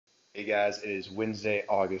Hey guys, it is Wednesday,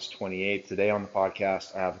 August 28th. Today on the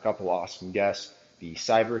podcast, I have a couple awesome guests. The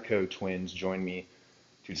Cyberco twins join me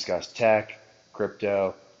to discuss tech,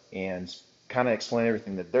 crypto, and kind of explain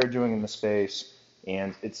everything that they're doing in the space.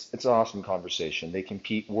 And it's an awesome conversation. They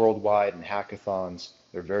compete worldwide in hackathons.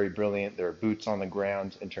 They're very brilliant. They're boots on the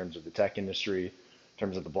ground in terms of the tech industry, in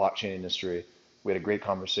terms of the blockchain industry. We had a great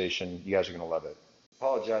conversation. You guys are going to love it.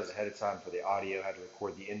 Apologize ahead of time for the audio. I had to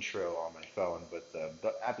record the intro on my phone, but the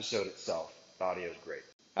episode itself, the audio is great.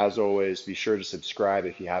 As always, be sure to subscribe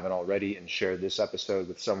if you haven't already and share this episode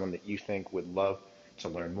with someone that you think would love to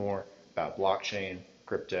learn more about blockchain,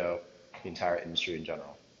 crypto, the entire industry in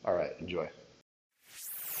general. All right, enjoy.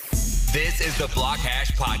 This is the Block Hash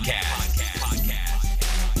Podcast.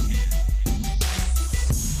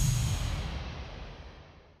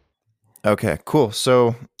 Okay, cool.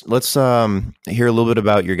 So let's hear a little bit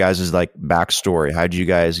about your guys' like backstory. How did you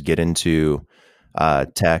guys get into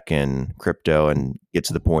tech and crypto and get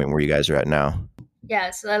to the point where you guys are at now?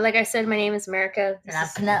 Yeah, so like I said, my name is America. And I'm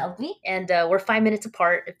Penelope. And we're 5 minutes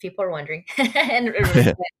apart, if people are wondering. and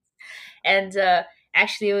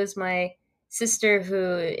actually, it was my sister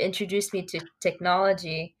who introduced me to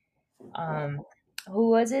technology.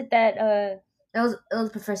 Who was it that... It was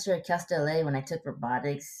Professor Castellet when I took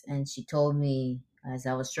robotics, and she told me as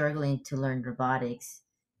I was struggling to learn robotics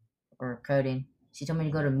or coding, she told me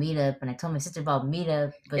to go to Meetup, and I told my sister about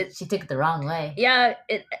Meetup, but she took it the wrong way. Yeah,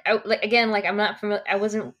 I'm not familiar. I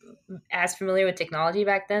wasn't as familiar with technology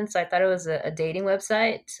back then, so I thought it was a dating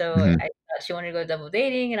website. So I thought she wanted to go double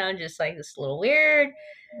dating, and I'm just like, this is a little weird.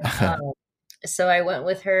 So I went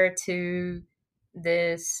with her to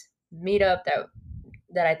this meetup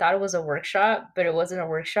that I thought it was a workshop, but it wasn't a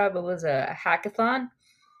workshop. It was a hackathon.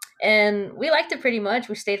 And we liked it pretty much.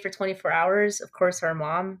 We stayed for 24 hours. Of course, our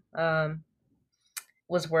mom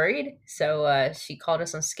was worried. So she called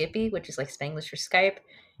us on Skippy, which is like Spanglish for Skype.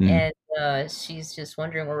 And she's just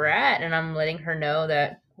wondering where we're at. And I'm letting her know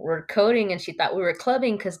that we're coding. And she thought we were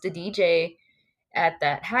clubbing because the DJ at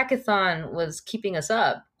that hackathon was keeping us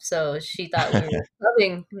up. So she thought we were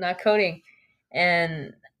clubbing, not coding.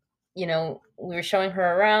 And we were showing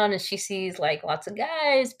her around, and she sees like lots of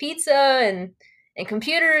guys, pizza, and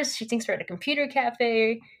computers. She thinks we're at a computer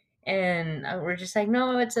cafe, and we're just like,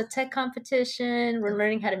 no, it's a tech competition. We're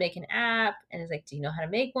learning how to make an app. And it's like, do you know how to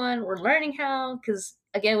make one? We're learning how, because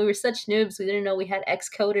again, we were such noobs. We didn't know we had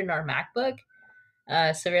Xcode in our MacBook.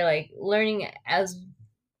 So we're like learning as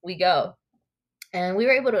we go. And we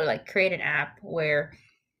were able to like create an app where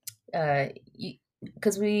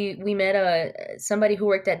because we met somebody who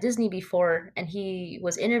worked at Disney before, and he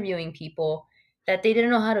was interviewing people that they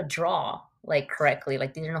didn't know how to draw like correctly,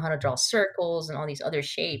 like they didn't know how to draw circles and all these other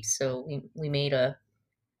shapes. So we made an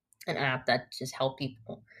app that just helped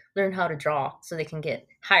people learn how to draw so they can get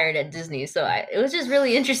hired at Disney. So it was just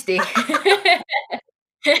really interesting.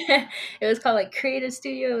 It was called like Creative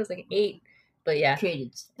Studio. It was like 8, but yeah,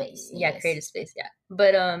 Creative Space. Yeah, yes. Creative Space. Yeah,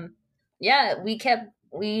 but yeah,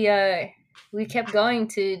 we kept going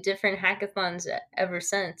to different hackathons ever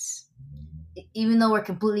since. Even though we're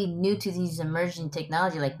completely new to these emerging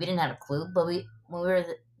technology, like we didn't have a clue, but when we were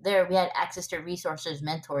there, we had access to resources,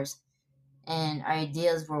 mentors, and our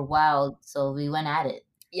ideas were wild, so we went at it.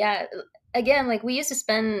 Yeah, again, like we used to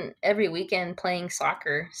spend every weekend playing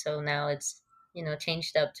soccer, so now it's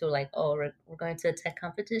changed up to like, oh, we're going to a tech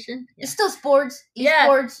competition. Yeah. It's still sports,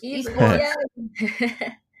 esports, yeah.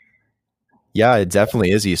 Yeah, it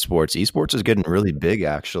definitely is esports. Esports is getting really big,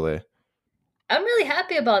 actually. I'm really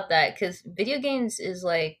happy about that because video games is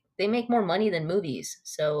like, they make more money than movies.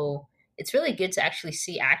 So it's really good to actually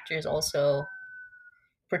see actors also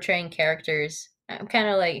portraying characters. I'm kind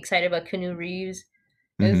of like excited about Keanu Reeves.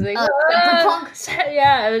 It was like,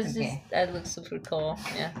 yeah, it was just, that looks super cool.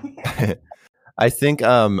 Yeah. I think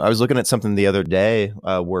I was looking at something the other day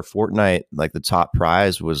where Fortnite, like the top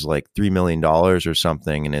prize was like $3 million or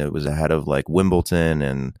something, and it was ahead of like Wimbledon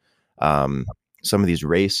and some of these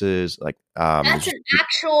races. Like that's an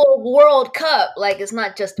actual World Cup. Like it's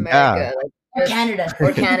not just America, or Canada,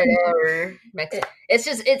 or Mexico. It's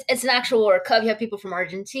just it's an actual World Cup. You have people from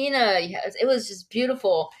Argentina. It was just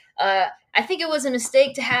beautiful. I think it was a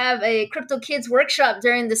mistake to have a Crypto Kids workshop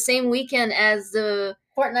during the same weekend as the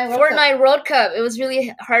Fortnite World Cup. It was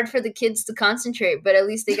really hard for the kids to concentrate, but at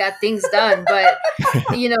least they got things done. But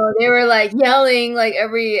they were like yelling like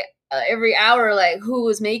every hour, like who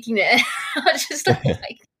was making it. I was just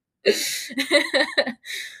like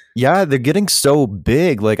yeah, they're getting so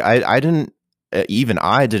big. Like I didn't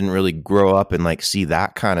really grow up and like see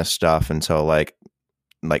that kind of stuff until like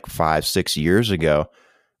 5-6 years ago.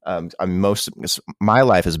 My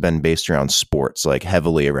life has been based around sports, like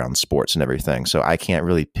heavily around sports and everything. So I can't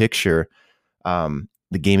really picture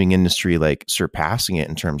the gaming industry like surpassing it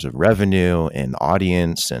in terms of revenue and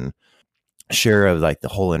audience and share of like the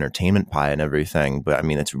whole entertainment pie and everything. But I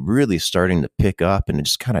mean, it's really starting to pick up, and it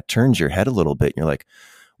just kind of turns your head a little bit. And you're like,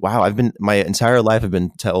 wow, my entire life I've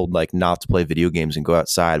been told like not to play video games and go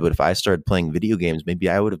outside. But if I started playing video games, maybe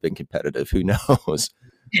I would have been competitive. Who knows?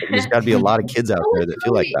 There's got to be a lot of kids out there that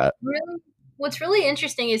feel like that. What's really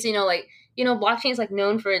interesting is, blockchain is like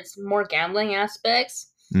known for its more gambling aspects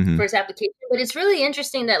for its application, but it's really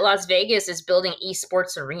interesting that Las Vegas is building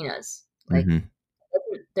esports arenas. Like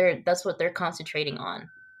that's what they're concentrating on,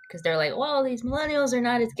 because they're like, well, these millennials are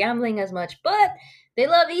not as gambling as much, but they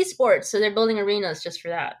love esports, so they're building arenas just for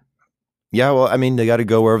that. Yeah, well, I mean, they got to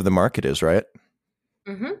go wherever the market is, right?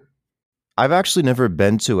 Mm-hmm. I've actually never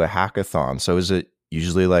been to a hackathon, so is it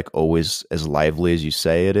usually like always as lively as you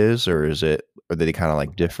say it is, or do they kind of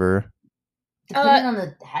like differ? Depending on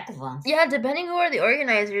the hackathons. Yeah, depending on who are the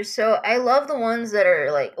organizers. So I love the ones that are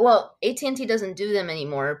like, well, AT&T doesn't do them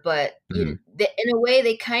anymore, but in a way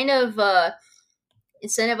they kind of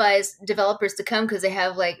incentivize developers to come because they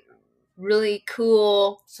have like really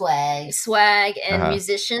cool swag and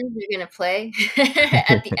musicians are going to play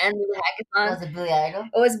at the end of the hackathon. Was it Billy Idol?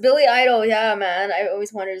 Oh, it's Billy Idol. Yeah, man. I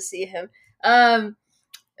always wanted to see him.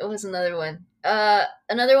 It was another one.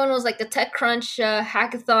 Another one was like the TechCrunch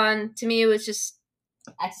hackathon. To me, it was just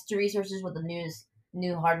access to resources with the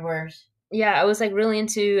new hardwares. Yeah, I was like really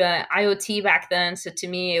into IoT back then. So to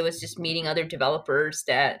me, it was just meeting other developers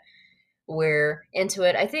that were into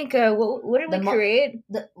it. I think what did we create?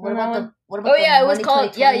 What about it was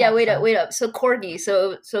called wait up. So Corgi.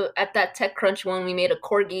 So at that TechCrunch one, we made a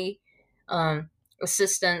Corgi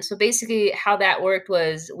assistant. So basically, how that worked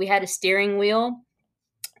was we had a steering wheel.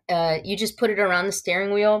 You just put it around the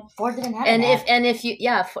steering wheel. Ford didn't have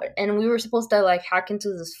and we were supposed to like hack into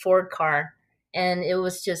this Ford car, and it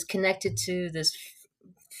was just connected to this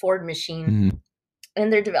Ford machine. Mm-hmm.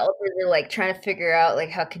 And their developers are like trying to figure out like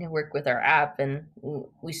how can it work with our app, and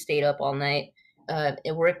we stayed up all night.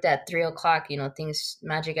 It worked at 3:00. Things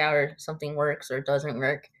magic hour, something works or doesn't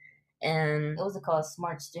work, and what was it called?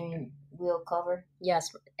 Smart steering wheel cover.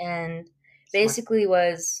 Yes, and basically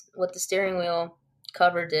was what the steering wheel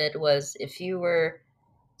cover did was if you were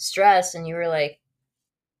stressed and you were like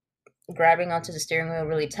grabbing onto the steering wheel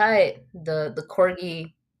really tight, the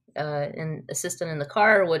Corgi and assistant in the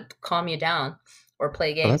car would calm you down or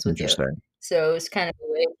play games with you. So it was kind of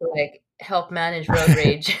a way to like help manage road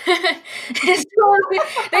rage. They liked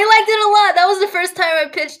it a lot. That was the first time I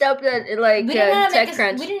pitched up that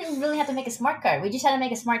TechCrunch. We didn't really have to make a smart car. We just had to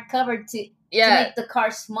make a smart cover to make the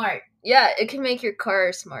car smart. Yeah, it can make your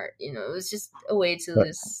car smart. It was just a way to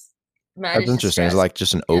just manage. That's interesting. Is it like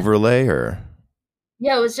just an overlay or?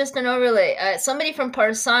 Yeah, it was just an overlay. Somebody from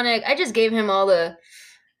Parsonic. I just gave him all the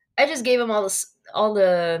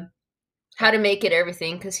how to make it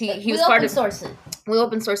everything because he was part of source it. We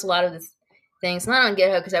open source a lot of the things, not on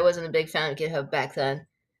GitHub because I wasn't a big fan of GitHub back then.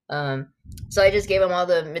 So I just gave him all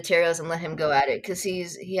the materials and let him go at it because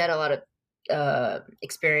he had a lot of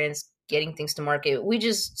experience getting things to market. We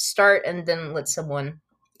just start and then let someone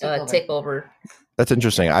take over. That's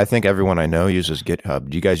interesting. I think everyone I know uses GitHub.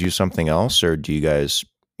 Do you guys use something else, or do you guys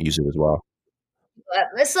use it as well?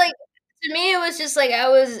 It's like, to me, it was just like I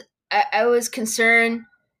was concerned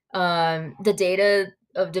the data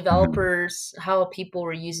of developers, how people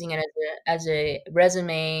were using it as a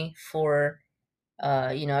resume for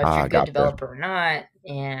if you're a good developer or not.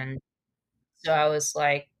 And so I was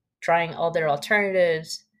like trying all their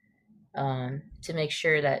alternatives to make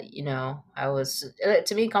sure that I was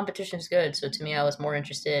to me competition is good. So to me, I was more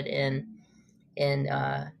interested in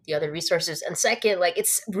the other resources. And second, like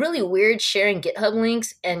it's really weird sharing GitHub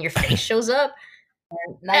links and your face shows up.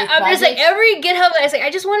 I'm just like every GitHub. I was like, I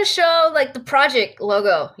just want to show like the project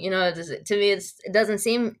logo. To me, it doesn't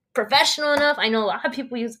seem professional enough. I know a lot of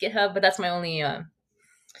people use GitHub, but that's my only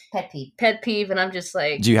pet peeve. And I'm just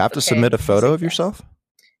like, do you have to submit a photo of yourself?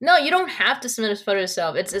 No, you don't have to submit a photo of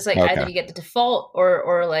yourself. It's like either you get the default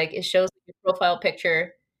or like it shows your profile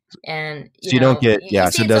picture, and you don't get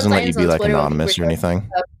so it doesn't let you be like anonymous or anything.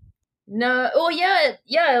 No, well, yeah,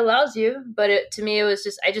 it allows you, but to me, it was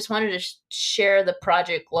just I just wanted to share the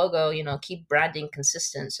project logo, keep branding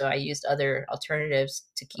consistent. So I used other alternatives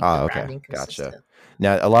to keep the branding consistent. Gotcha.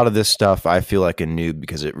 Now, a lot of this stuff, I feel like a noob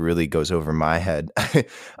because it really goes over my head.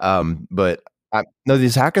 But no,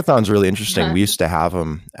 these hackathons are really interesting. Uh-huh. We used to have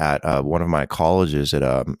them at one of my colleges at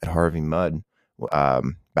Harvey Mudd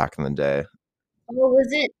back in the day. Oh, was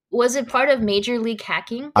it? Was it part of Major League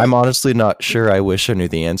Hacking? I'm honestly not sure. I wish I knew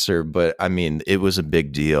the answer, but I mean, it was a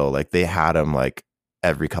big deal. Like they had them like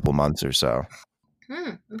every couple months or so.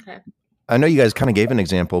 Okay. I know you guys kind of gave an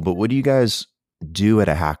example, but what do you guys do at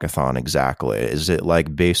a hackathon exactly? Is it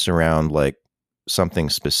like based around like something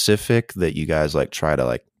specific that you guys like try to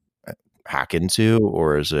like hack into,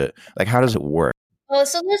 or is it like how does it work? Well,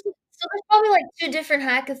 so there's probably like two different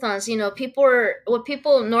hackathons. You know, what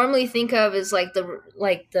people normally think of is like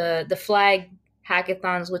the flag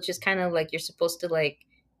hackathons, which is kind of like you're supposed to like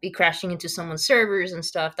be crashing into someone's servers and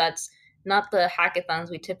stuff. That's not the hackathons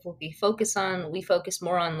we typically focus on. We focus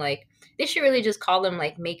more on like they should really just call them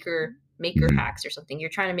like maker hacks or something. You're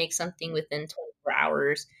trying to make something within 24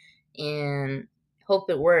 hours and hope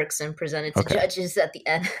it works and present it to judges at the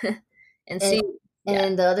end and see.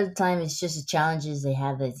 And the other time, it's just the challenges they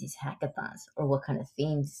have at these hackathons, or what kind of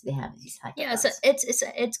themes they have at these hackathons. Yeah, so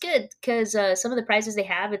it's good because some of the prizes they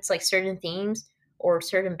have, it's like certain themes or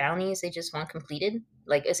certain bounties they just want completed.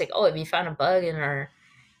 Like it's like, oh, if you found a bug in our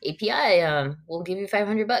API, we'll give you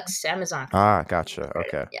 $500. Amazon. Ah, gotcha.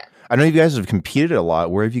 Okay. Yeah. I know you guys have competed a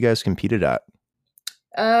lot. Where have you guys competed at?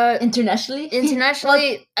 Internationally,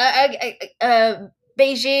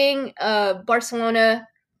 Beijing, Barcelona.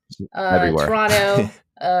 Everywhere. Toronto.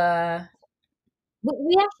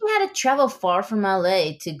 We actually had to travel far from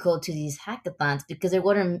LA to go to these hackathons because there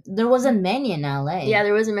wasn't many in LA. Yeah,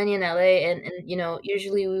 there wasn't many in LA, and you know,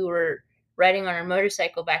 usually we were riding on our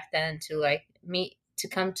motorcycle back then to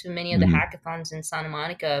come to many of the hackathons in Santa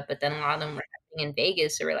Monica, but then a lot of them were happening in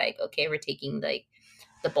Vegas, so we're like, okay, we're taking like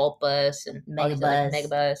the Bolt bus and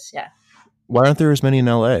Megabus. Yeah. Why aren't there as many in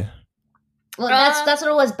LA? Well, that's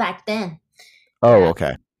what it was back then. Oh,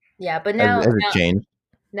 okay. Yeah, but now has it changed?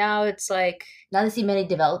 Now it's like now they see many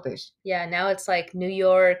developers. Yeah, now it's like New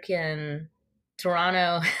York and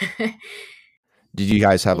Toronto. Did you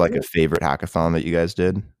guys have like a favorite hackathon that you guys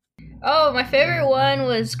did? Oh, my favorite one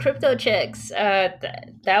was Crypto Chicks.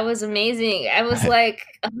 That was amazing. I was like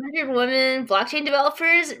 100 women, blockchain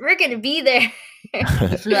developers. We're gonna be there.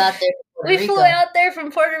 We flew out there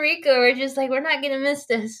from Puerto Rico. We're just like, we're not gonna miss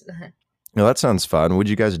this. Well, that sounds fun.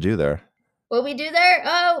 What'd you guys do there? What we do there?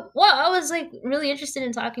 Well, I was like really interested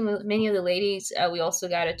in talking with many of the ladies. We also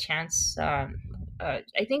got a chance. I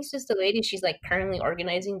think it's just the lady. She's like currently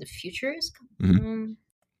organizing the Futures.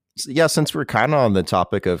 Yeah, since we're kind of on the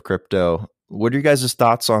topic of crypto, what are your guys'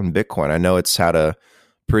 thoughts on Bitcoin? I know it's had a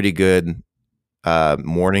pretty good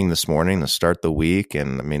morning this morning to start the week,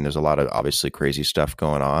 and I mean, there's a lot of obviously crazy stuff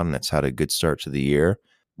going on. And it's had a good start to the year.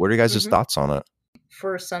 What are your guys' thoughts on it?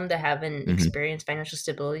 For some that haven't experienced financial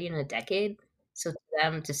stability in a decade, so to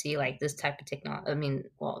them to see like this type of technology,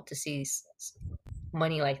 to see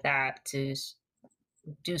money like that to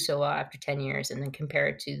do so well after 10 years and then compare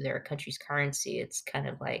it to their country's currency, it's kind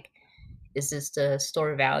of like, is this the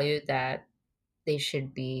store of value that they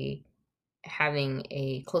should be having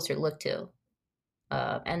a closer look to?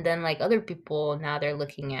 And then like other people, now they're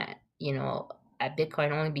looking at, at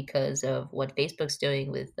Bitcoin only because of what Facebook's doing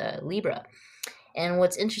with Libra. And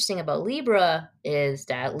what's interesting about Libra is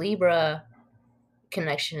that Libra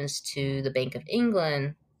connections to the Bank of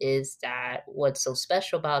England is that what's so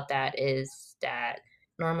special about that is that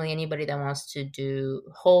normally anybody that wants to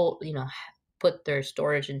put their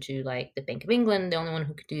storage into like the Bank of England, the only one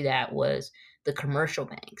who could do that was the commercial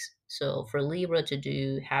banks. So for Libra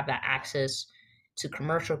to have that access to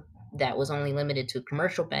commercial, that was only limited to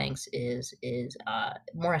commercial banks, is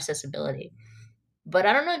more accessibility. But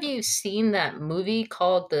I don't know if you've seen that movie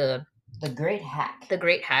called The Great Hack. The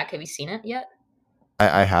Great Hack. Have you seen it yet?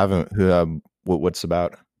 I haven't. What's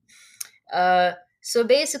about? So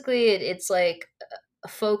basically, it's like a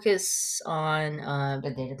focus on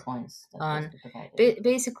the data points. On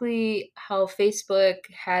basically how Facebook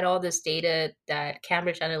had all this data that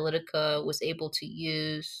Cambridge Analytica was able to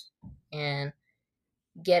use and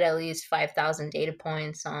get at least 5,000 data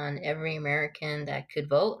points on every American that could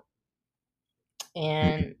vote.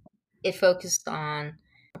 And it focused on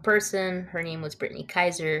a person, her name was Brittany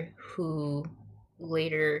Kaiser, who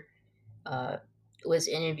later was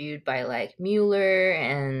interviewed by like Mueller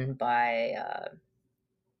and by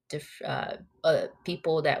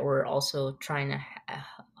people that were also trying to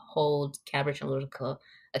hold Cambridge Analytica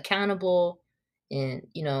accountable. And,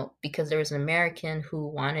 because there was an American who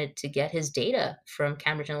wanted to get his data from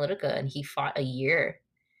Cambridge Analytica, and he fought a year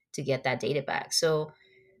to get that data back. So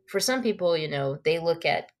for some people, they look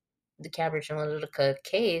at the Cambridge Analytica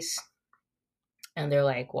case and they're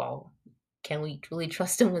like, well, can we really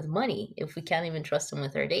trust them with money if we can't even trust them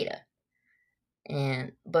with our data?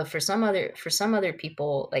 But for some other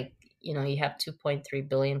people, like, you have 2.3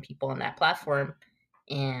 billion people on that platform,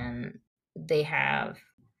 and they have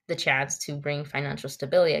the chance to bring financial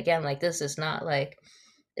stability. Again, like this is not like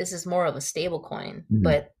this is more of a stable coin. Mhm.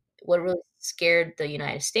 But what really scared the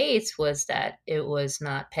United States was that it was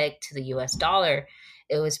not pegged to the US dollar.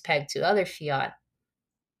 It was pegged to other fiat.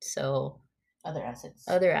 So Other assets.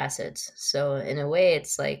 other assets. So in a way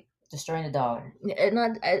it's like Destroying the dollar.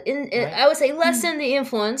 not Right? I would say lessen the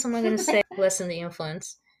influence. I'm not going to say lessen the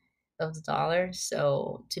influence of the dollar.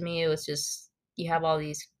 So to me, it was just you have all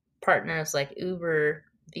these partners like Uber,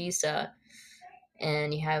 Visa,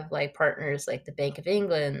 and you have like partners like the Bank of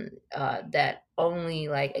England that only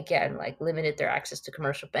like again like limited their access to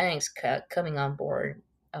commercial banks coming on board.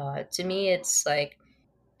 To me, it's like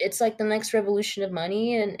the next revolution of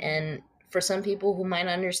money, and for some people who might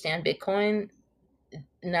not understand Bitcoin,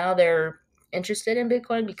 now they're interested in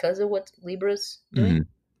Bitcoin because of what Libra's doing. Mhm.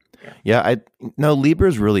 Yeah, I no, Libra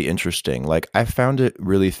is really interesting. Like I found it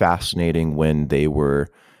really fascinating when they were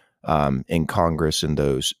in Congress in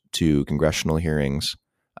those two congressional hearings.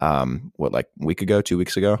 What, like a week ago, 2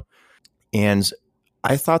 weeks ago, and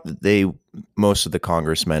I thought that most of the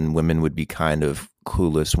congressmen, women, would be kind of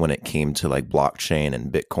clueless when it came to like blockchain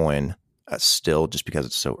and Bitcoin. Still, just because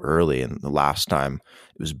it's so early, and the last time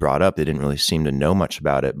it was brought up, they didn't really seem to know much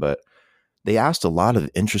about it, but they asked a lot of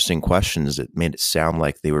interesting questions that made it sound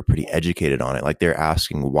like they were pretty educated on it. Like they're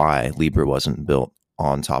asking why Libra wasn't built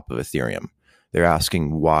on top of Ethereum. They're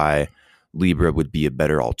asking why Libra would be a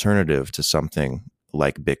better alternative to something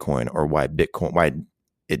like Bitcoin, or why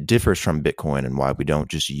it differs from Bitcoin, and why we don't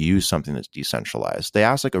just use something that's decentralized. They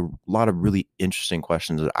asked like a lot of really interesting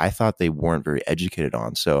questions that I thought they weren't very educated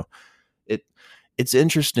on. So it's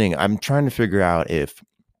interesting. I'm trying to figure out if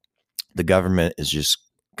the government is just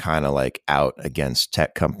kind of like out against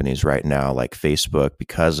tech companies right now, like Facebook,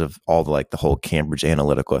 because of all the whole Cambridge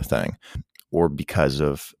Analytica thing, or because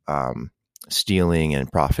of stealing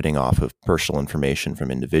and profiting off of personal information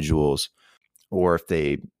from individuals, or if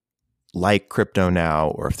they like crypto now,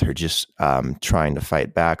 or if they're just trying to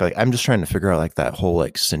fight back. Like I'm just trying to figure out like that whole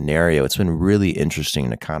like scenario. It's been really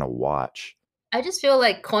interesting to kind of watch. I just feel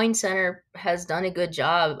like Coin Center has done a good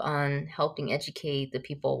job on helping educate the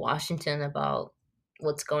people of Washington about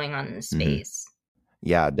what's going on in the space.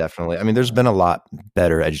 Yeah, definitely. I mean, there's been a lot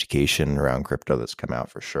better education around crypto that's come out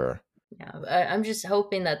for sure. Yeah, I'm just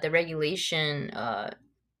hoping that the regulation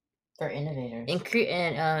For innovators.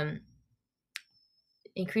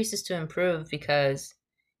 increases to improve, because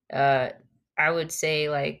I would say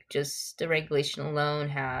like just the regulation alone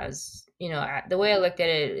has, the way I looked at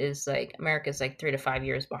it is like America's like 3 to 5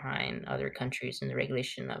 years behind other countries in the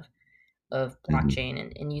regulation of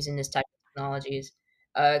blockchain and using this type of technologies.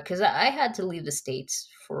 Because I had to leave the States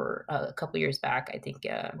for a couple years back. I think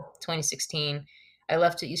 2016, I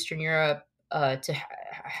left to Eastern Europe to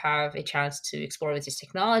have a chance to explore with these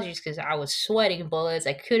technologies, because I was sweating bullets.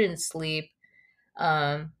 I couldn't sleep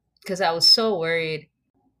because I was so worried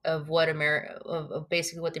of what of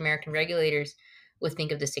basically what the American regulators would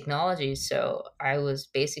think of this technology. So I was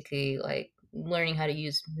basically like learning how to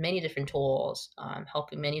use many different tools,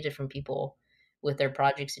 helping many different people with their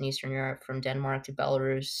projects in Eastern Europe, from Denmark to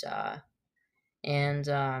Belarus, and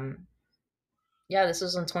yeah, this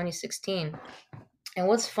was in 2016. And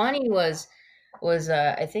what's funny was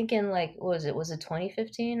I think in like what was it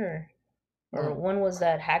 2015 or when was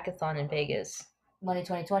that hackathon in Vegas? Money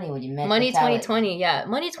 2020 when you met Money Vitalik. 2020, yeah.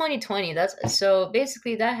 Money 2020. That's so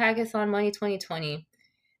basically that hackathon, Money 2020.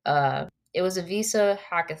 It was a Visa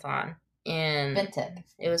hackathon, and Fintech.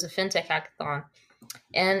 it was a fintech hackathon.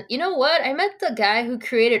 And you know what? I met the guy who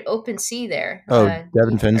created OpenSea there. Oh,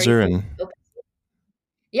 Devin Finzer and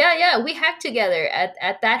yeah, we hacked together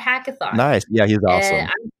at that hackathon. nice. Yeah, he's awesome.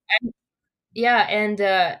 And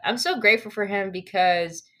I'm so grateful for him,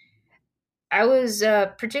 because I was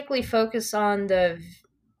particularly focused on the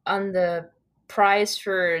prize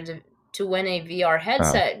to win a VR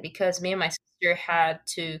headset, because me and my sister had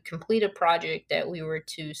to complete a project that we were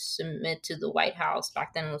to submit to the White House.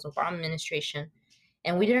 Back then it was Obama administration,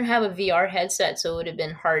 and we didn't have a VR headset, so it would have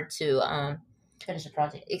been hard to Finish the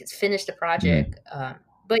project. Finish the project.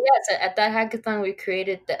 But yeah, so at that hackathon we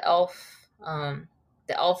created the Elf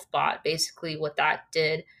bot. Basically, what that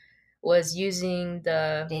did was using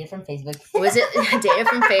the Data from Facebook. was it data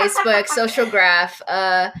from Facebook, social graph,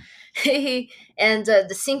 and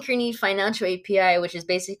the Synchrony financial API, which is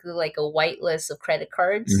basically like a whitelist of credit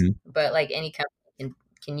cards, but like any company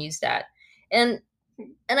can use that. And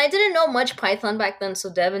I didn't know much Python back then,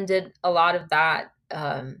 so Devin did a lot of that,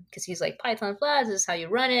 because he's like, Python Flash, this is how you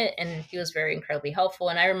run it, and he was very incredibly helpful.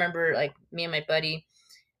 And I remember like me and my buddy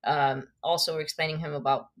also were explaining him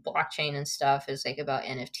about blockchain and stuff, is like about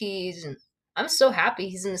NFTs, and I'm so happy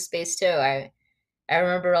he's in the space too. I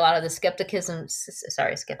remember a lot of the skepticism.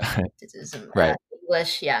 Right.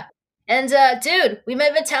 English, yeah. And dude, we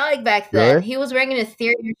met Vitalik back then. Really? He was wearing an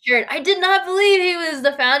Ethereum shirt. I did not believe he was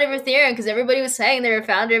the founder of Ethereum because everybody was saying they were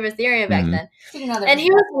founder of Ethereum back Mhm. then. And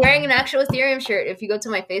he was wearing an actual Ethereum shirt. If you go to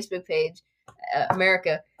my Facebook page,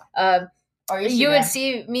 America, Or you would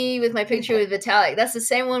see me with my picture with Vitalik. That's the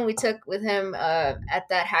same one we took with him at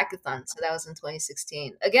that hackathon. So that was in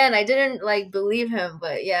 2016. Again, I didn't like believe him,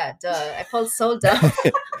 but yeah, duh. I felt so dumb.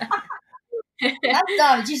 That's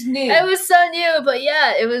dumb. Just new. It was so new, but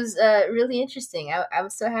yeah, it was really interesting. I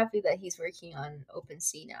was so happy that he's working on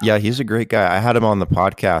OpenSea now. Yeah, he's a great guy. I had him on the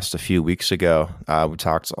podcast a few weeks ago. We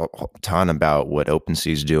talked a ton about what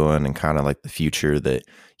OpenSea's doing and kind of like the future that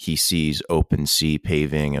he sees OpenSea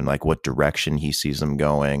paving and like what direction he sees them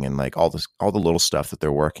going and like all the little stuff that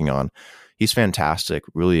they're working on. He's fantastic.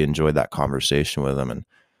 Really enjoyed that conversation with him, and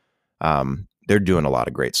they're doing a lot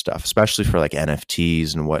of great stuff, especially for like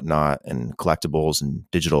NFTs and whatnot and collectibles and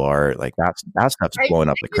digital art. Like that stuff's blowing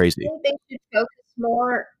up like crazy.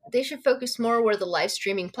 They should focus more where the live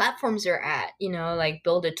streaming platforms are at, like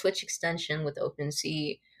build a Twitch extension with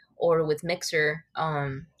OpenSea or with Mixer.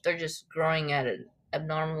 They're just growing at an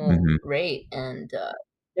abnormal rate. And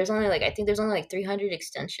there's only I think there's only like 300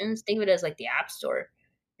 extensions. Think of it as like the App Store.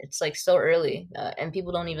 It's like so early and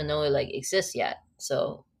people don't even know it like exists yet.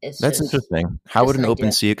 So that's interesting. How would an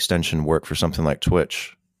OpenSea extension work for something like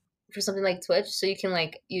Twitch? For something like Twitch, so you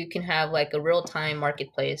can have like a real-time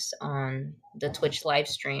marketplace on the Twitch live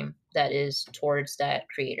stream that is towards that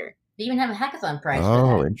creator. They even have a hackathon prize.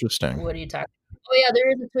 Oh, interesting. What are you talking about? Oh yeah,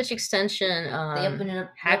 there is a Twitch extension. They opened it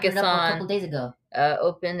up hackathon a couple days ago.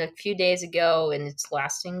 Opened a few days ago, and it's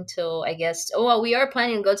lasting till I guess. Oh well, we are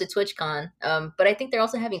planning to go to TwitchCon, but I think they're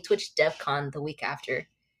also having Twitch DevCon the week after.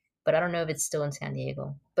 But I don't know if it's still in San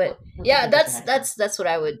Diego. But yeah, that's what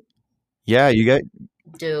I would. Yeah, you guys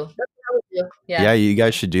do. That's what I would do. Yeah, you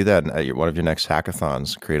guys should do that at one of your next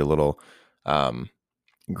hackathons. Create a little,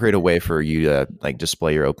 create a way for you to like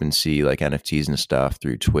display your OpenSea like NFTs and stuff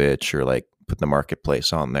through Twitch, or like put the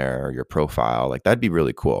marketplace on there or your profile. Like that'd be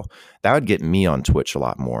really cool. That would get me on Twitch a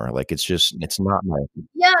lot more. Like it's not my.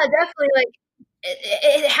 Yeah, definitely. Like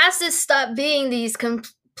it has to stop being these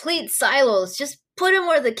complete silos. Just put them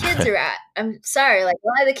where the kids are at. I'm sorry, like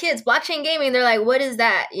why the kids blockchain gaming? They're like, what is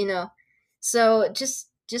that? So just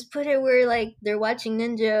put it where like they're watching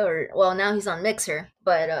Ninja, or well, now he's on Mixer,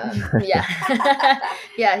 but yeah,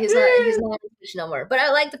 yeah, he's not on Twitch no more. But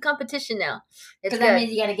I like the competition now because that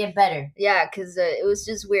means you got to get better. Yeah, because it was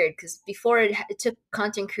just weird. Because before it took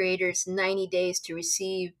content creators 90 days to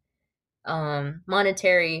receive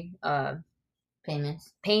monetary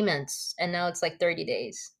payments, and now it's like 30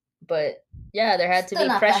 days. But yeah, there had to be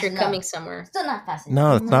pressure coming somewhere. Still not fast enough.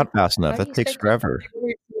 No, it's not fast enough. That takes forever.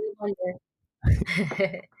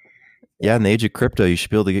 Yeah, in the age of crypto, you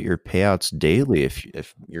should be able to get your payouts daily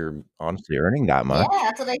if you're honestly earning that much. Yeah,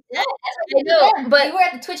 that's what I said. I know, but we were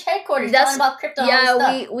at the Twitch headquarters talking about crypto.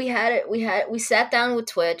 Yeah, we sat down with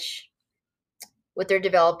Twitch, with their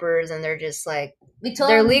developers, and they're just like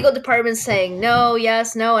their legal department saying no,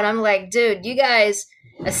 yes, no, and I'm like, dude, you guys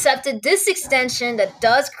accepted this extension that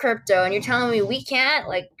does crypto, and you're telling me we can't?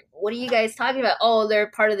 Like, what are you guys talking about? Oh,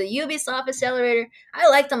 they're part of the Ubisoft accelerator. I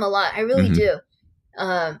like them a lot. I really do.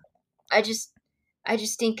 I just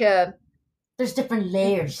think there's different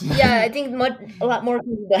layers. Yeah, I think a lot more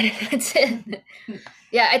can be done. That's it.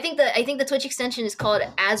 Yeah, I think the Twitch extension is called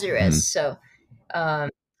Azurus. So I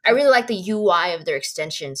really like the UI of their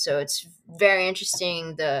extension. So it's very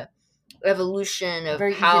interesting, the evolution of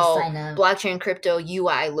how blockchain crypto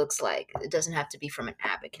UI looks like. It doesn't have to be from an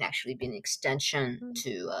app. It can actually be an extension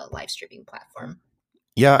to a live streaming platform.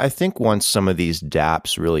 Yeah, I think once some of these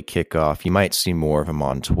dApps really kick off, you might see more of them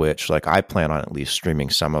on Twitch. Like I plan on at least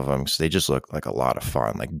streaming some of them because they just look like a lot of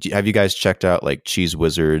fun. Like, have you guys checked out like Cheese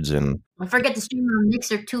Wizards and? Don't forget to stream on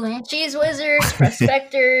Mixer too, Cheese Wizards,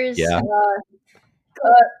 Prospectors. Yeah.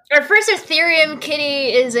 Our first Ethereum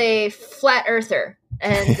kitty is a flat earther,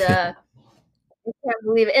 and I can't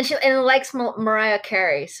believe it. And it likes Mariah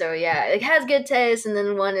Carey, so yeah, it has good taste. And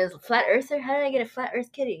then one is flat earther. How did I get a flat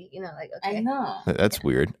earth kitty? Okay. I know. That's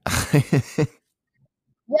weird. Yeah,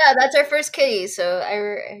 that's our first kitty, so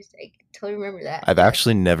I totally remember that. I've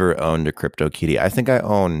actually never owned a crypto kitty. I think I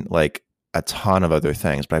own like a ton of other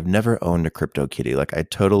things, but I've never owned a crypto kitty. Like I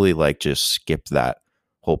totally like just skipped that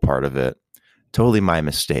whole part of it. Totally my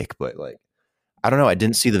mistake, but like I don't know. I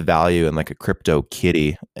didn't see the value in like a crypto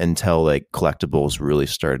kitty until like collectibles really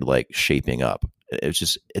started like shaping up.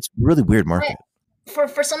 It's really weird market. For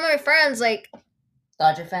some of my friends, like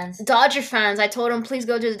Dodger fans. Dodger fans. I told them please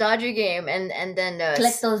go to the Dodger game and then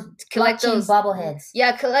collect those bobbleheads.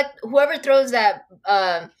 Yeah, collect whoever throws that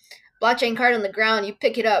blockchain card on the ground. You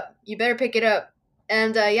pick it up. You better pick it up.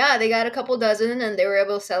 And yeah, they got a couple dozen, and they were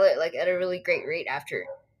able to sell it like at a really great rate after.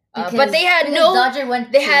 But they had no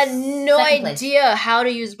idea how to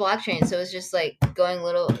use blockchain, so it's just like going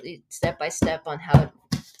little step by step on how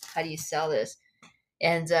do you sell this,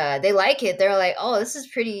 and they like it. They're like, oh, this is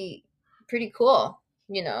pretty cool.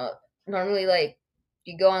 You know, normally like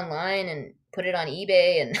you go online and put it on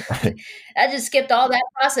eBay, and I just skipped all that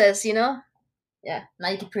process. You know. Yeah. Now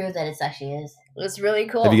you can prove that it actually is. It's really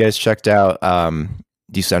cool. Have you guys checked out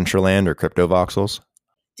Decentraland or CryptoVoxels?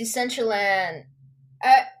 Decentraland.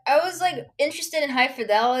 I was like interested in High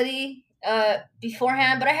Fidelity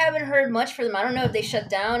beforehand, but I haven't heard much from them. I don't know if they shut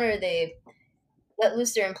down or they let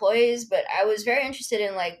loose their employees, but I was very interested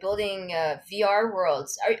in like building VR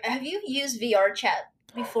worlds. Have you used VR chat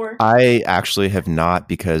before? I actually have not,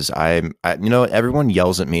 because everyone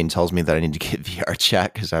yells at me and tells me that I need to get VR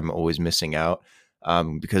chat because I'm always missing out.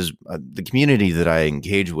 Because the community that I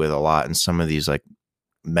engage with a lot in some of these like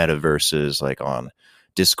metaverses, like on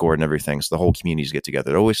Discord and everything, so the whole communities get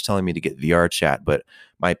together. They're always telling me to get VR chat, but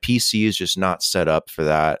my PC is just not set up for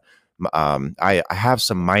that. I have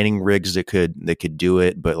some mining rigs that could do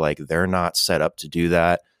it, but like they're not set up to do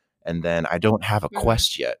that. And then I don't have a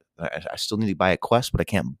Quest yet. I still need to buy a Quest, but I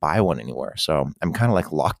can't buy one anywhere. So I'm kind of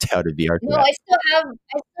like locked out of VR. No, I still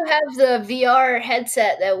have the VR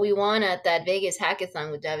headset that we won at that Vegas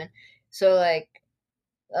hackathon with Devin. So like,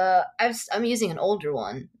 I'm using an older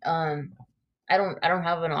one. I don't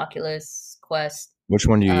have an Oculus Quest. Which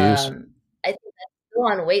one do you use? I think that's still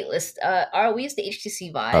on waitlist. We use the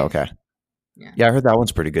HTC Vive. Oh, okay. Yeah, I heard that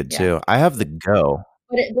one's pretty good too. I have the Go,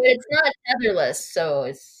 but it's not tetherless, so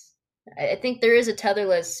it's. I think there is a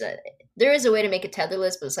tetherless. There is a way to make it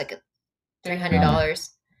tetherless, but it's like $300.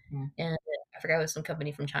 And I forgot it was some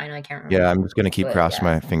company from China. I can't remember. Yeah, I'm just gonna keep crossing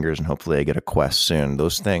my fingers and hopefully I get a Quest soon.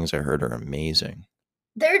 Those things I heard are amazing.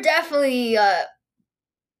 They're definitely. I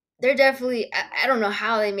don't know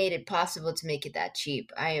how they made it possible to make it that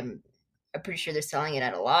cheap. I'm pretty sure they're selling it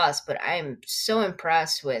at a loss, but I am so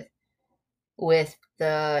impressed with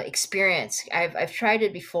the experience. I've tried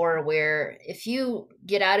it before where if you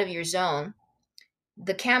get out of your zone,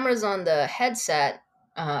 the cameras on the headset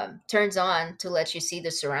turns on to let you see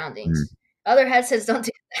the surroundings. Other headsets don't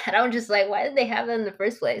do that. I'm just like, why did they have that in the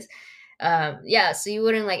first place? So you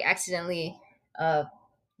wouldn't like accidentally run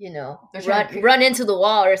into the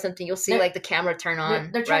wall or something. You'll see like the camera turn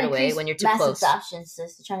on right away when you're too close. Options, they're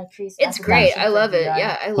trying to increase. It's great. I love it.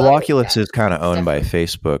 Yeah, I love it. Well, Oculus is kind of owned by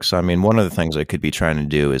Facebook, so I mean, one of the things I could be trying to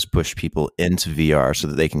do is push people into VR so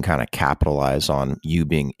that they can kind of capitalize on you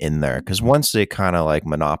being in there. Because once they kind of like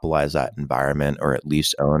monopolize that environment, or at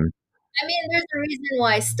least own. I mean, there's a reason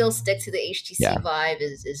why I still stick to the HTC Vive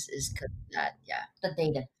is because of that. Yeah,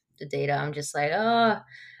 the data. I'm just like,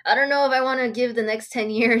 I don't know if I want to give the next 10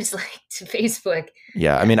 years like to Facebook.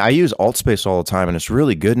 Yeah, I mean, I use Altspace all the time, and it's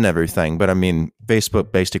really good and everything. But I mean,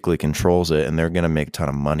 Facebook basically controls it, and they're going to make a ton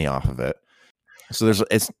of money off of it. So there's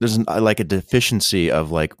like a deficiency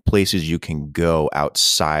of like places you can go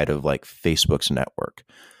outside of like Facebook's network.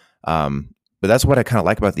 But that's what I kind of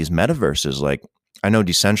like about these metaverses. Like, I know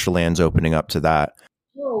Decentraland's opening up to that.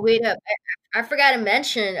 Oh, wait up! I forgot to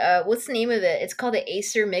mention. What's the name of it? It's called the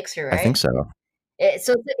Acer Mixer, right? I think so. So it's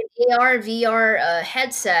like an AR VR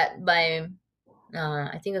headset by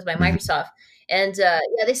I think it was by Microsoft, and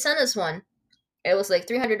they sent us one. It was like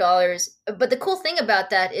 $300. But the cool thing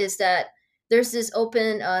about that is that there's this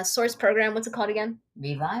open source program. What's it called again?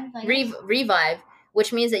 Revive. Revive,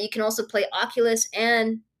 which means that you can also play Oculus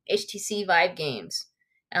and HTC Vive games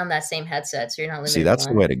on that same headset. So you're not limited. See, that's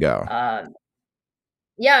the way to go.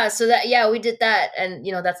 We did that, and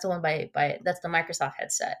that's the one by that's the Microsoft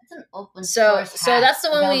headset. It's an open so source that's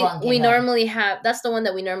the one we normally have. That's the one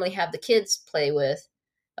that we normally have the kids play with,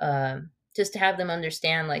 just to have them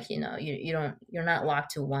understand, like you're not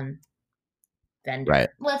locked to one vendor. Right.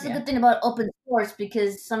 Well, that's a good thing about open source,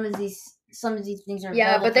 because some of these things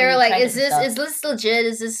are but they're like, is this legit?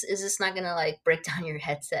 Is this not gonna like break down your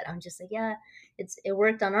headset? I'm just like, yeah. It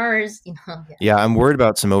worked on ours, Yeah, I'm worried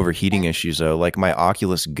about some overheating issues though. Like my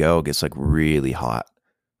Oculus Go gets like really hot,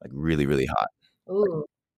 like really, really hot. Ooh,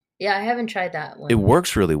 yeah, I haven't tried that one. It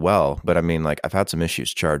works really well, but I mean, like I've had some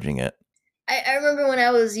issues charging it. I remember when I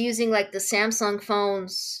was using like the Samsung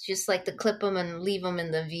phones, just like to clip them and leave them in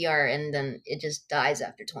the VR, and then it just dies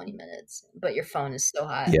after 20 minutes. But your phone is so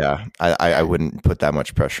hot. Yeah, I wouldn't put that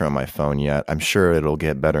much pressure on my phone yet. I'm sure it'll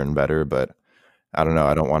get better and better, but I don't know.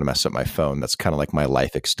 I don't want to mess up my phone. That's kind of like my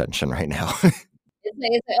life extension right now. Is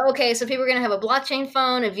It's like, okay, so people are gonna have a blockchain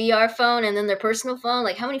phone, a VR phone, and then their personal phone.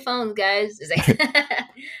 Like, how many phones, guys? It's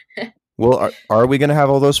like, Well, are we going to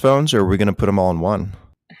have all those phones, or are we going to put them all in one?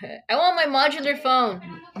 I want my modular phone.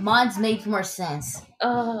 Mods make more sense.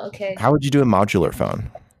 Oh, okay. How would you do a modular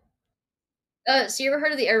phone? So you ever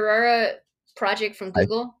heard of the Aurora project from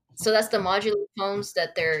Google? So that's the modular phones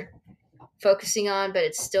that they're focusing on, but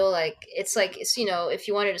it's still like it's if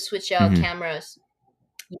you wanted to switch out cameras,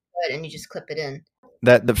 you could, and you just clip it in.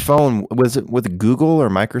 That the phone, was it with Google or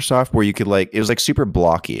Microsoft, where you could it was like super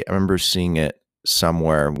blocky. I remember seeing it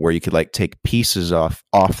somewhere where you could take pieces off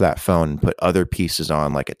that phone and put other pieces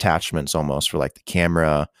on, like attachments almost for like the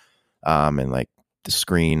camera, and like the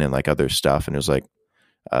screen and like other stuff. And it was like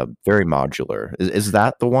very modular. Is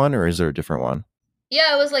that the one, or is there a different one?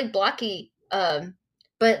 Yeah, it was like blocky.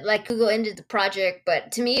 But like Google ended the project.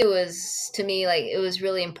 But to me, it was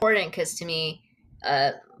really important because to me,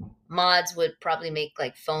 mods would probably make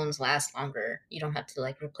like phones last longer. You don't have to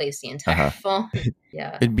like replace the entire phone.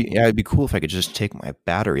 Yeah. It'd be cool if I could just take my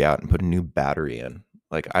battery out and put a new battery in.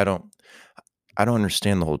 Like I don't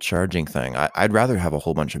understand the whole charging thing. I'd rather have a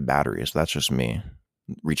whole bunch of batteries. That's just me.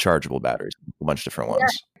 Rechargeable batteries, a bunch of different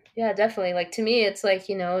ones. Yeah, definitely. Like to me, it's like,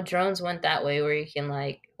 drones went that way where you can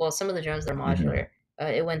some of the drones that are modular,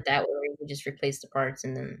 it went that way where you can just replace the parts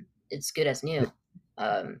and then it's good as new.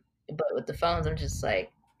 But with the phones, I'm just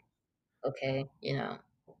like, okay,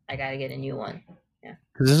 I gotta get a new one. Yeah.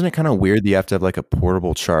 Because isn't it kind of weird that you have to have like a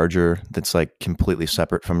portable charger that's like completely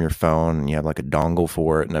separate from your phone, and you have like a dongle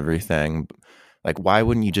for it and everything? Like, why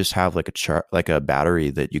wouldn't you just have like a battery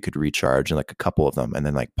that you could recharge and like a couple of them, and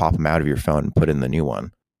then like pop them out of your phone and put in the new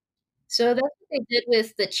one? So that's what they did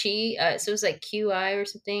with the Qi. So it was like QI or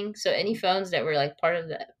something. So any phones that were like part of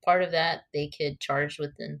that, they could charge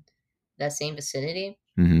within that same vicinity.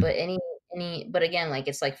 But but again, like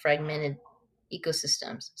it's like fragmented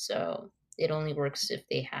ecosystems. So it only works if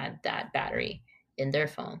they had that battery in their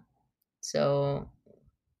phone. So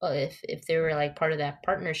if they were like part of that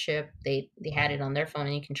partnership, they had it on their phone,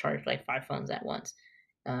 and you can charge like 5 phones at once.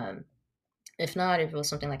 If not, if it was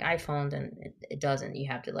something like iPhone, then it doesn't.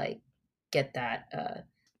 You have to like get that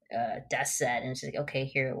desk set, and it's like, okay,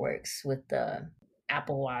 here it works with the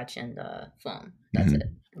Apple Watch and the phone. That's it.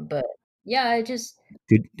 But yeah, I just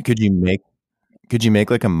could you make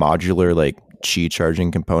like a modular like Qi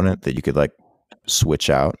charging component that you could like switch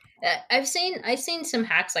out? I've seen some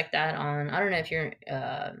hacks like that on. I don't know if you're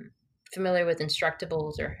familiar with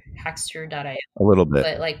Instructables or Hackster.io. A little bit,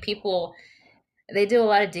 but like people, they do a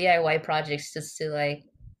lot of DIY projects just to like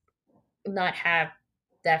not have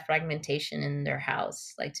that fragmentation in their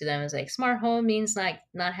house. Like to them, it's like smart home means like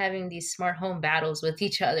not having these smart home battles with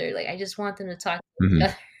each other. Like I just want them to talk to each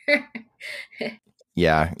other.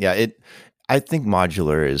 Yeah. I think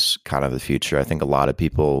modular is kind of the future. I think a lot of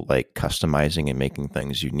people like customizing and making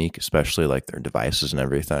things unique, especially like their devices and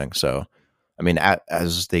everything. So, I mean,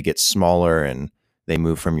 as they get smaller and they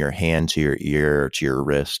move from your hand to your ear to your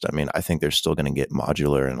wrist, I mean, I think they're still going to get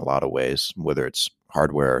modular in a lot of ways, whether it's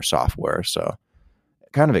hardware or software. So,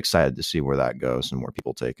 kind of excited to see where that goes and where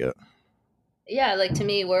people take it. Yeah, like to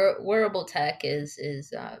me, wearable tech is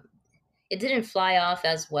it didn't fly off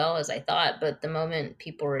as well as I thought, but the moment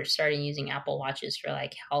people were starting using Apple Watches for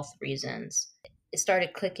like health reasons, it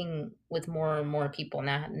started clicking with more and more people.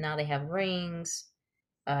 Now they have rings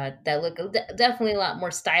that look definitely a lot more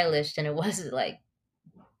stylish than it was like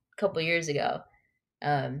a couple years ago.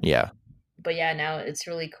 Yeah. But yeah, now it's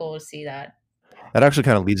really cool to see that. That actually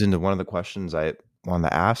kind of leads into one of the questions I wanted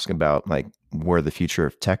to ask about like where the future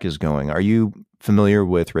of tech is going. Are you familiar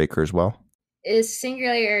with Ray Kurzweil? It's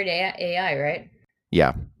Singularity AI, right?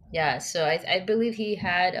 Yeah. Yeah. So I believe he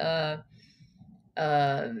had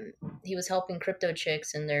he was helping crypto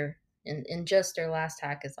chicks in just their last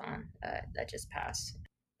hackathon that just passed.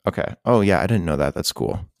 Okay. Oh yeah, I didn't know that. That's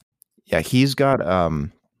cool. Yeah, he's got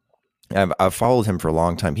I've followed him for a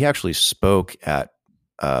long time. He actually spoke at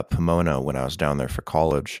Pomona when I was down there for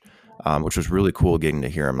college, which was really cool getting to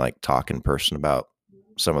hear him like talk in person about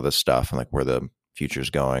some of this stuff and like where the future's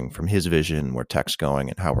going from his vision, where tech's going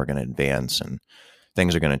and how we're going to advance and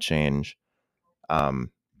things are going to change.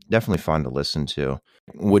 Definitely fun to listen to.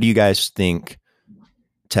 What do you guys think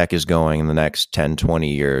tech is going in the next 10,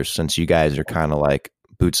 20 years, since you guys are kind of like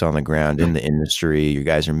boots on the ground in the industry? You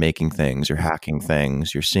guys are making things, you're hacking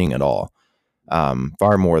things, you're seeing it all,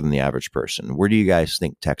 far more than the average person. Where do you guys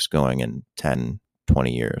think tech's going in 10,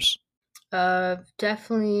 20 years?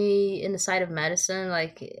 Definitely in the side of medicine.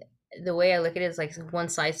 Like the way I look at it is like one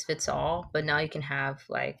size fits all, but now you can have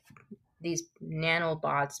like these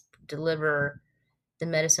nanobots deliver the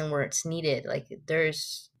medicine where it's needed. Like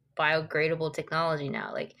there's biodegradable technology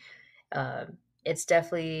now. Like, it's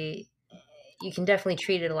definitely, you can definitely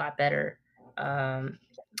treat it a lot better. All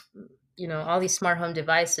these smart home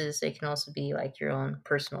devices, they can also be like your own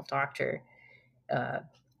personal doctor,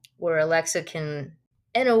 where Alexa can,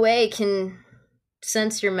 in a way, can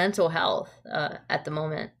sense your mental health at the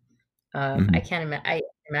moment. I can't I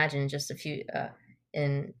imagine just a few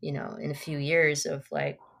in a few years of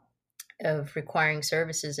requiring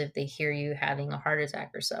services if they hear you having a heart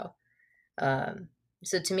attack or so.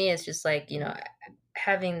 So to me, it's just like,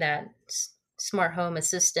 having that smart home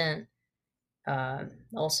assistant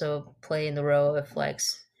also play in the role of like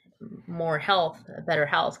more health, better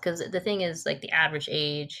health. Because the thing is, like, the average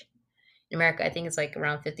age in America, I think it's like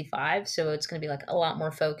around 55. So it's going to be like a lot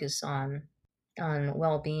more focus on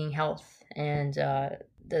well-being, health. And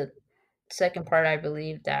the second part, I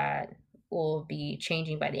believe, that will be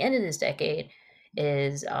changing by the end of this decade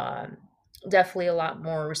is definitely a lot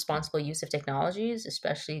more responsible use of technologies,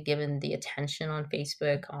 especially given the attention on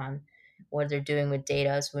Facebook on what they're doing with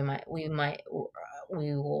data. So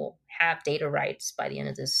we will have data rights by the end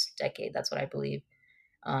of this decade. That's what I believe.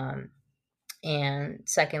 And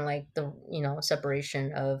second, like the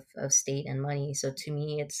separation of state and money. So to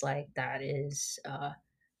me, it's like that is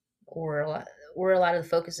where a lot of the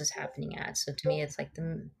focus is happening at. So to me, it's like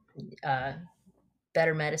the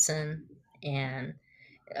better medicine and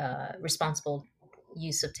responsible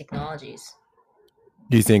use of technologies.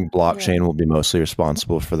 Do you think blockchain will be mostly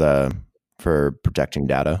responsible for protecting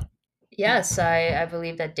data? Yes, I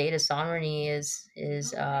believe that data sovereignty is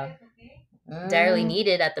direly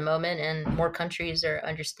needed at the moment, and more countries are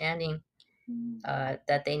understanding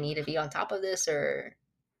that they need to be on top of this. Or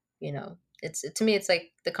it's, to me, it's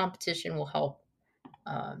like the competition will help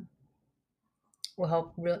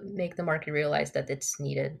make the market realize that it's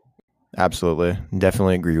needed. Absolutely.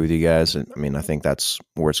 Definitely agree with you guys. I mean, I think that's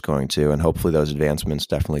where it's going to, and hopefully those advancements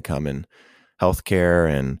definitely come in healthcare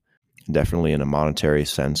and definitely in a monetary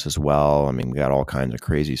sense as well. I mean, we got all kinds of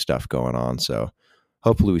crazy stuff going on. So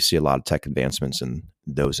hopefully we see a lot of tech advancements in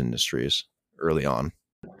those industries early on.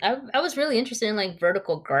 I was really interested in like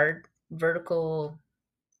vertical gardens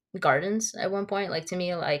at one point. Like, to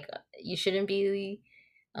me, like, you shouldn't be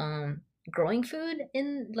growing food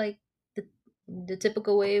in like the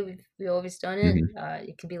typical way we've always done it.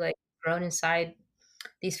 It can be like grown inside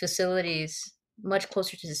these facilities much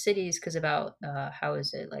closer to the cities, because about how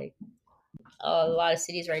is it, like, a lot of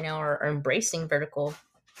cities right now are embracing vertical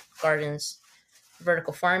gardens,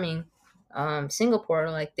 vertical farming. Singapore,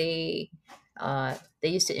 like, they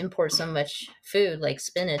used to import so much food like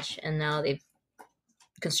spinach, and now they've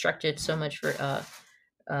constructed so much for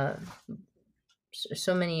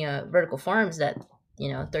so many vertical farms that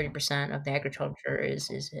 30% of the agriculture is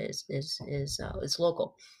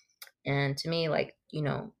local. And to me, like,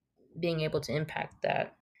 being able to impact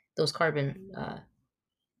those carbon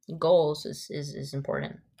goals is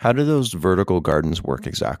important. How do those vertical gardens work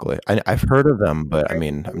exactly? I've heard of them, but I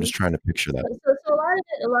mean, I'm just trying to picture that. So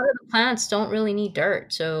a lot of the plants don't really need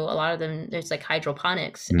dirt. So a lot of them, there's like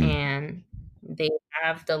hydroponics, and they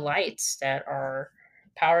have the lights that are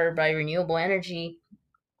powered by renewable energy,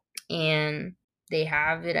 and they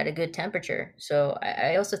have it at a good temperature. So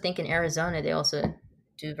I also think in Arizona, they also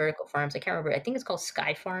do vertical farms. I can't remember. I think it's called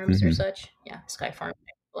Sky Farms or such. Yeah, Sky Farm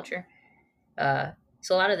agriculture.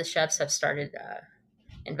 So a lot of the chefs have started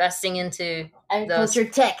investing into agriculture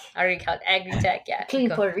tech. Agri-tech, yeah. Including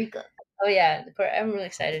Puerto Rico. Oh, yeah. I'm really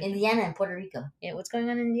excited. Indiana and Puerto Rico. Yeah, what's going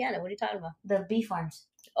on in Indiana? What are you talking about? The bee farms.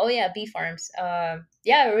 Oh, yeah, bee farms. Yeah,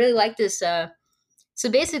 I really like this. So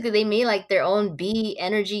basically, they made like their own bee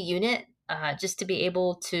energy unit just to be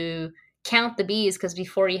able to count the bees, because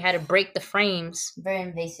before you had to break the frames. Very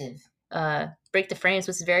invasive. Break the frames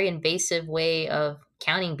was a very invasive way of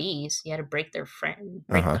counting bees. You had to break the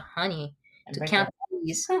honey to count the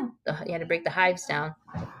bees. You had to break the hives down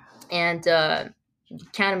and count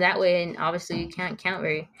them that way. And obviously, you can't count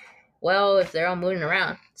very well if they're all moving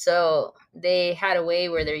around. So they had a way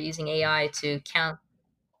where they're using AI to count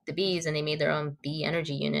the bees, and they made their own bee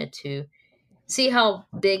energy unit to see how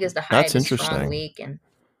big is the hive. That's interesting. Strong, weak, and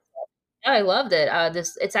I loved it.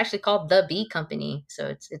 It's actually called The Bee Company, so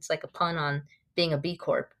it's like a pun on being a B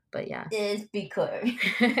Corp. But yeah, it's B Corp.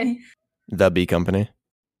 The Bee Company.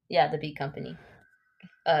 Yeah, The Bee Company.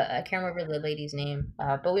 I can't remember the lady's name,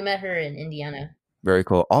 but we met her in Indiana. Very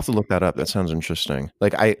cool. I'll have to look that up. That sounds interesting.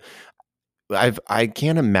 Like I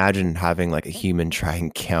can't imagine having like a human try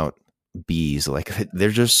and count bees. Like,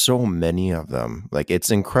 there's just so many of them. Like,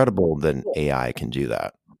 it's incredible that AI can do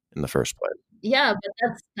that in the first place. Yeah,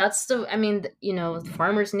 but that's the. I mean,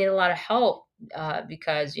 farmers need a lot of help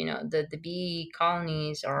because the bee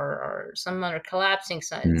colonies are some are collapsing,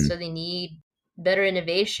 so they need better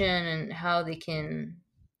innovation and how they can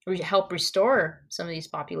help restore some of these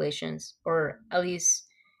populations, or at least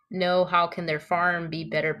know how can their farm be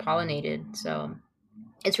better pollinated. So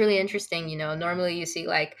it's really interesting. Normally you see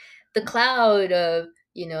like the cloud of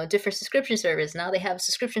different subscription service. Now they have a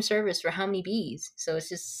subscription service for how many bees. So it's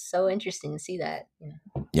just so interesting to see that.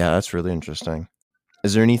 Yeah, that's really interesting.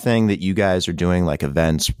 Is there anything that you guys are doing, like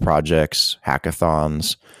events, projects,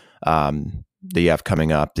 hackathons, that you have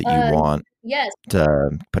coming up that you want Yes.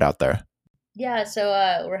 to put out there? Yeah,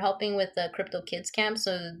 so we're helping with the Crypto Kids Camp.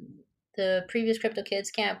 So the previous Crypto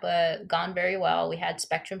Kids Camp gone very well. We had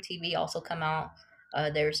Spectrum TV also come out.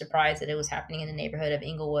 They were surprised that it was happening in the neighborhood of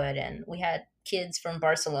Inglewood, and we had kids from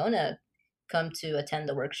Barcelona come to attend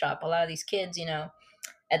the workshop. A lot of these kids,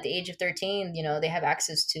 at the age of 13, they have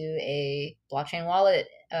access to a blockchain wallet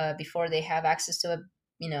before they have access to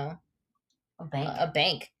a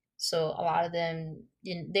bank. So a lot of them,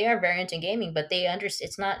 they are very into gaming, but they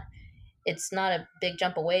understand it's not a big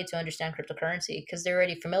jump away to understand cryptocurrency because they're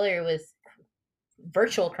already familiar with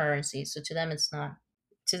virtual currency. So to them, it's not.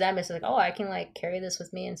 To them, it's like, oh, I can like carry this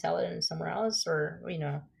with me and sell it in somewhere else, or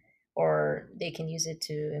or they can use it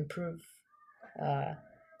to improve their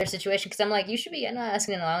situation. Because I'm like, you should be not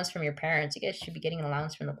asking an allowance from your parents. You guys should be getting an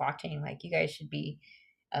allowance from the blockchain. Like, you guys should be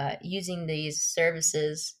using these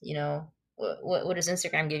services. What does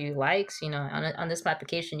Instagram give you? Likes? On this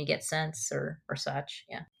application, you get cents or such.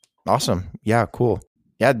 Yeah. Awesome. Yeah, cool.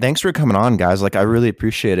 Yeah, thanks for coming on, guys. Like, I really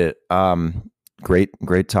appreciate it.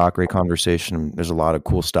 Great talk, great conversation. There's a lot of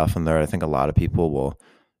cool stuff in there. I think a lot of people will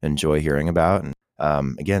enjoy hearing about. And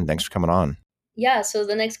again, thanks for coming on. Yeah, so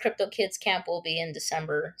the next Crypto Kids Camp will be in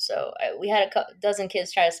December. So we had a dozen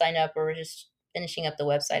kids try to sign up, or we're just finishing up the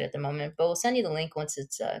website at the moment. But we'll send you the link once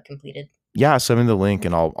it's completed. Yeah, send me the link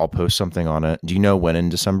and I'll post something on it. Do you know when in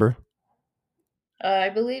December? I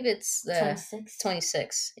believe it's the 26th.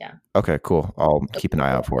 26th. Yeah. Okay, cool. I'll keep an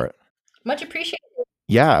eye out for it. Much appreciated.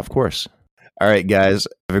 Yeah, of course. All right, guys.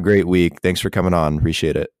 Have a great week. Thanks for coming on.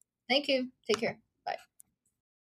 Appreciate it. Thank you. Take care.